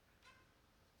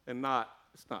 And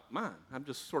it's not mine. I'm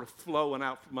just sort of flowing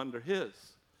out from under his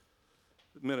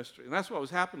ministry. And that's what was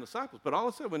happening to the disciples. But all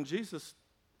of a sudden, when Jesus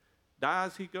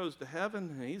dies, he goes to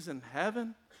heaven, and he's in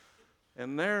heaven.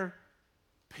 And there,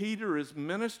 Peter is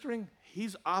ministering.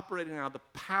 He's operating out of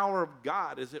the power of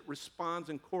God as it responds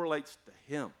and correlates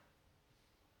to him.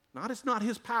 It's not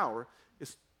his power.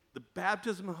 It's the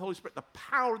baptism of the Holy Spirit, the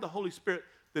power of the Holy Spirit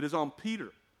that is on Peter.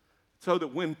 So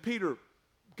that when Peter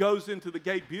goes into the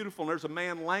gate beautiful and there's a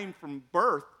man lame from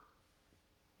birth,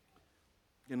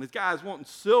 and this guy's wanting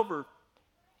silver,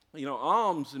 you know,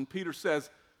 alms, and Peter says,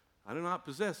 I do not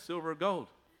possess silver or gold.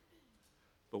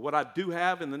 But what I do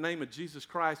have, in the name of Jesus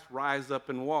Christ, rise up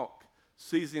and walk.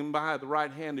 Seizing him by the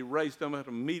right hand, he raised him up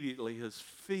immediately. His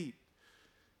feet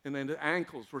and then the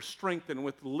ankles were strengthened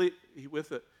with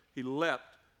it. He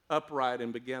leapt upright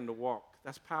and began to walk.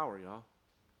 That's power, y'all. I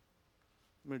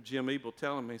remember Jim Ebel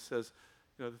telling me, he says,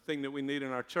 you know, the thing that we need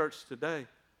in our church today,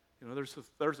 you know,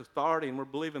 there's authority, and we're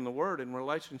believing the word in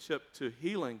relationship to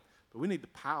healing, but we need the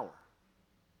power,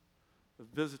 the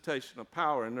visitation of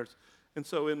power. And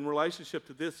so in relationship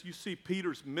to this, you see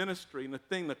Peter's ministry and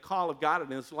the call of God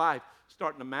in his life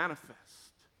starting to manifest.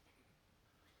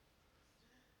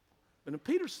 And then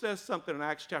Peter says something in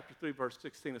Acts chapter 3, verse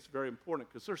 16. It's very important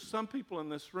because there's some people in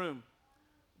this room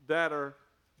that are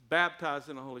baptized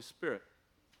in the Holy Spirit.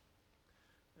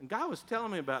 And God was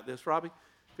telling me about this. Robbie,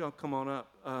 if y'all come on up.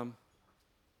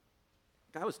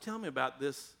 God was telling me about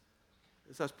this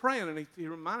as I was praying, and he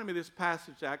reminded me of this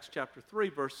passage, Acts chapter 3,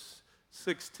 verse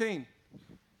 16.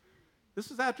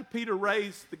 This is after Peter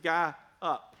raised the guy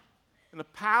up, and the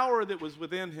power that was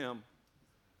within him,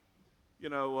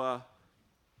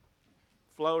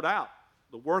 flowed out.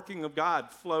 The working of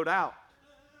God flowed out.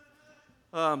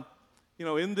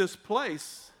 In this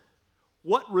place,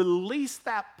 what released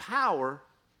that power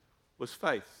was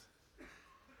faith.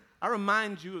 I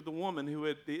remind you of the woman who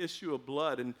had the issue of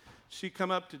blood, and she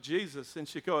come up to Jesus, and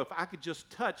she'd go, if I could just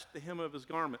touch the hem of his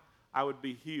garment, I would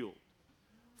be healed.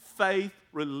 Faith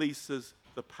releases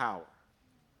the power.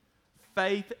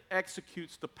 Faith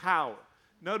executes the power.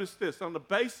 Notice this, on the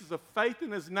basis of faith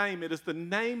in his name, it is the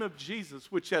name of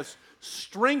Jesus which has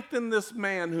strengthened this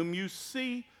man whom you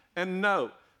see and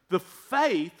know. The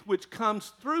faith which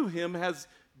comes through him has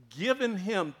given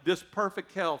him this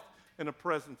perfect health in the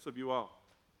presence of you all.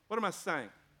 What am I saying?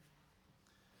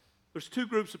 There's two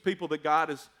groups of people that God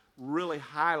is really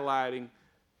highlighting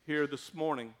here this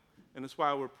morning, and that's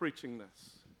why we're preaching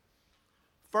this.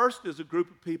 First is a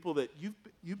group of people that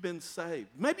you've been saved.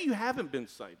 Maybe you haven't been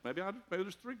saved. Maybe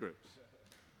there's three groups.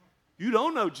 You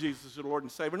don't know Jesus as your Lord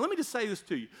and Savior. And let me just say this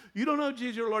to you. You don't know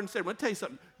Jesus as your Lord and Savior. Let me tell you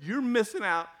something. You're missing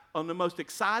out on the most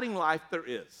exciting life there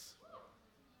is.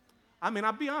 I mean,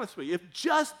 I'll be honest with you. If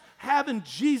just having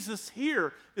Jesus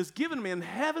here is given me and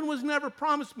heaven was never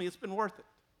promised me, it's been worth it.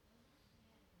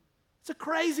 It's a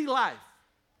crazy life.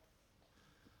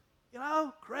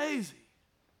 Crazy.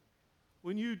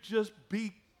 When you just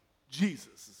be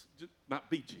Jesus.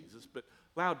 Not be Jesus, but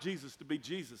allow Jesus to be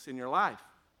Jesus in your life.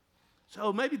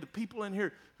 So maybe the people in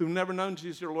here who've never known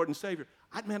Jesus as your Lord and Savior,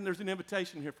 there's an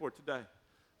invitation here for it today.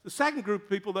 The second group of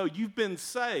people, though, you've been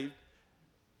saved,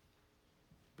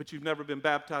 but you've never been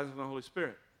baptized in the Holy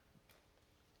Spirit.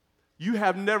 You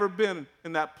have never been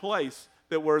in that place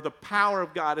where the power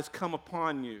of God has come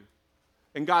upon you.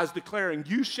 And God's declaring,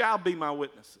 you shall be my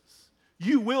witnesses.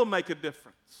 You will make a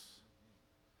difference.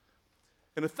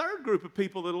 And the third group of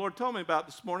people that the Lord told me about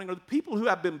this morning are the people who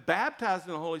have been baptized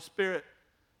in the Holy Spirit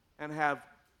and have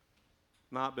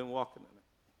not been walking in it.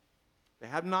 They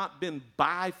have not been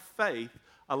by faith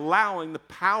allowing the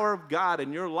power of God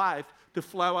in your life to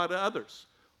flow out to others.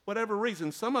 Whatever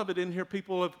reason, some of it in here,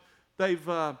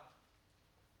 they've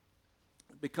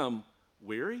become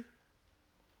weary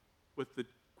with the,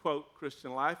 quote,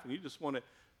 Christian life, and you just want to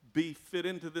be fit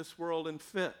into this world and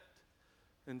fit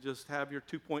and just have your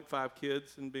 2.5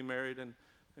 kids and be married and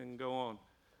go on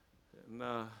and,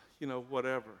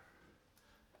 whatever.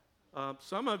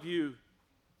 Some of you,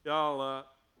 y'all,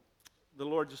 the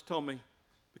Lord just told me,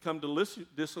 become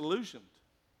disillusioned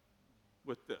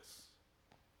with this.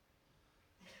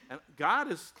 And God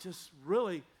is just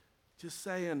really just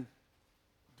saying,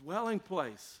 dwelling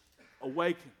place,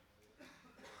 awaken.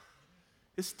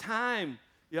 It's time,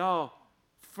 y'all,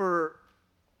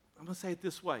 I'm going to say it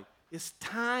this way. It's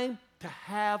time to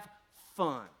have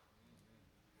fun.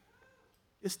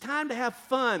 It's time to have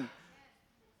fun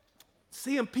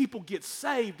seeing people get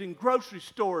saved in grocery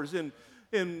stores, in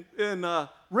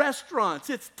restaurants.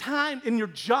 It's time in your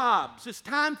jobs. It's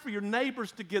time for your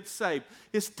neighbors to get saved.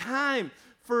 It's time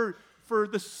for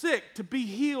the sick to be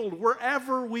healed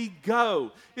wherever we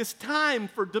go. It's time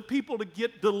for the people to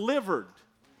get delivered.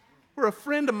 We're a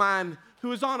friend of mine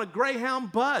who is on a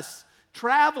Greyhound bus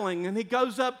traveling, and he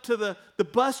goes up to the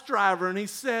bus driver and he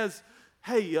says,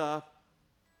 hey,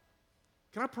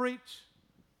 can I preach?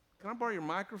 Can I borrow your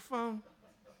microphone?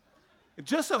 It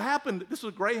just so happened, this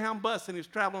was a Greyhound bus, and he was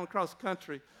traveling across the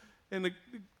country, and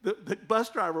the bus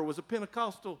driver was a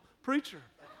Pentecostal preacher.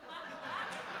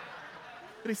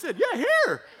 And he said, yeah,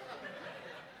 here.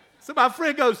 So my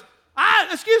friend goes,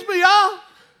 excuse me, y'all.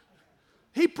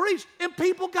 He preached, and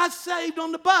people got saved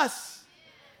on the bus.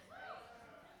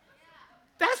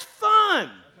 That's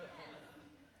fun.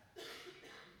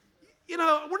 We're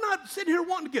not sitting here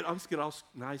wanting to let's get all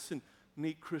nice and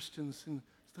neat Christians and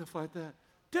stuff like that.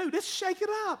 Dude, let's shake it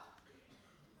up.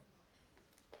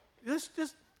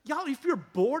 Y'all, if you're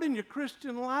bored in your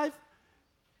Christian life,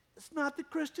 it's not the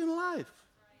Christian life.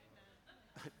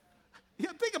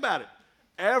 Think about it.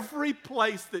 Every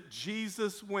place that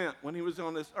Jesus went when he was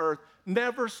on this earth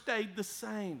never stayed the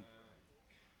same.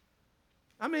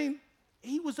 I mean,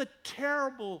 he was a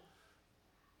terrible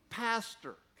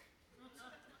pastor.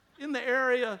 In the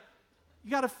area,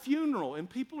 you got a funeral, and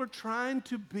people are trying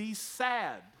to be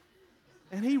sad.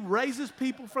 And he raises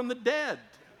people from the dead.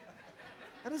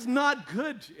 That is not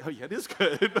good. Oh, yeah, it is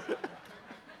good.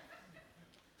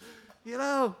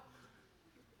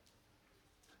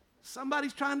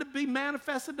 Somebody's trying to be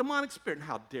manifested demonic spirit. And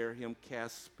how dare him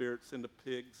cast spirits into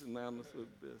pigs and down this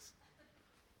abyss.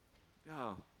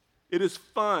 Yeah. It is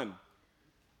fun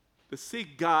to see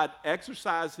God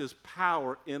exercise his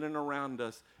power in and around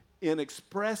us in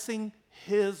expressing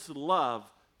his love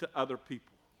to other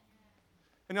people.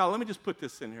 And y'all, let me just put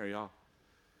this in here, y'all.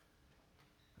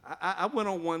 I went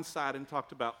on one side and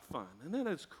talked about fun, and then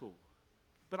it's cool.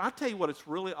 But I'll tell you what it's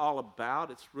really all about.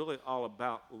 It's really all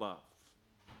about love.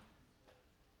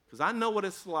 Because I know what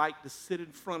it's like to sit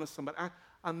in front of somebody.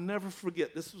 I'll never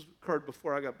forget, this occurred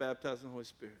before I got baptized in the Holy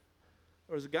Spirit.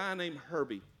 There was a guy named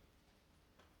Herbie.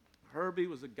 Herbie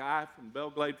was a guy from Belle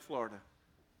Glade, Florida.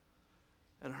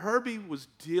 And Herbie was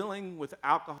dealing with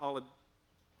alcoholism.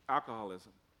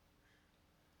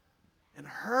 And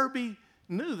Herbie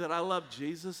knew that I loved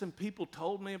Jesus, and people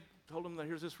told him that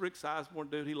here's this Rick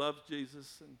Sizemore dude, he loves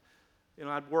Jesus. And,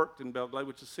 I'd worked in Belle Glade,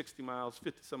 which is 60 miles,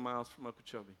 50-some miles from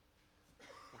Okeechobee.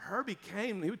 Herbie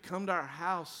came, and he would come to our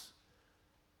house.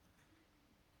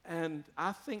 And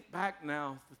I think back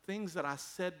now, the things that I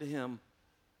said to him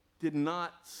did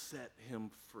not set him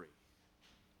free.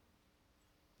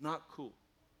 Not cool.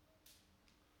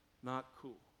 Not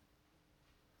cool.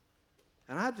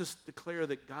 And I just declare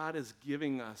that God is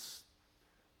giving us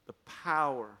the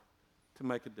power to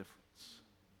make a difference.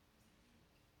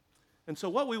 And so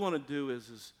what we want to do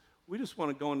is we just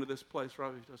want to go into this place,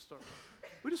 right?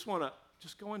 We just want to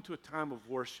go into a time of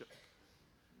worship.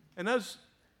 And if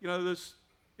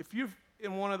you're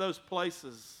in one of those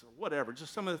places, whatever,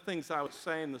 just some of the things I was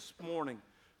saying this morning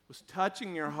was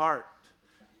touching your heart,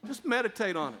 just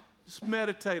meditate on it. Just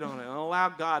meditate on it and allow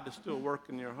God to still work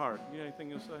in your heart. You have anything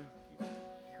you'll say?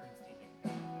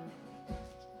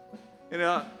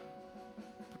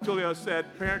 Tulio said,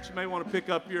 parents, you may want to pick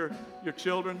up your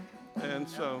children. And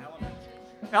so,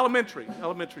 elementary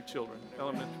children.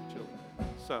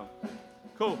 So,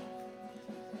 cool.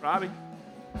 Robbie?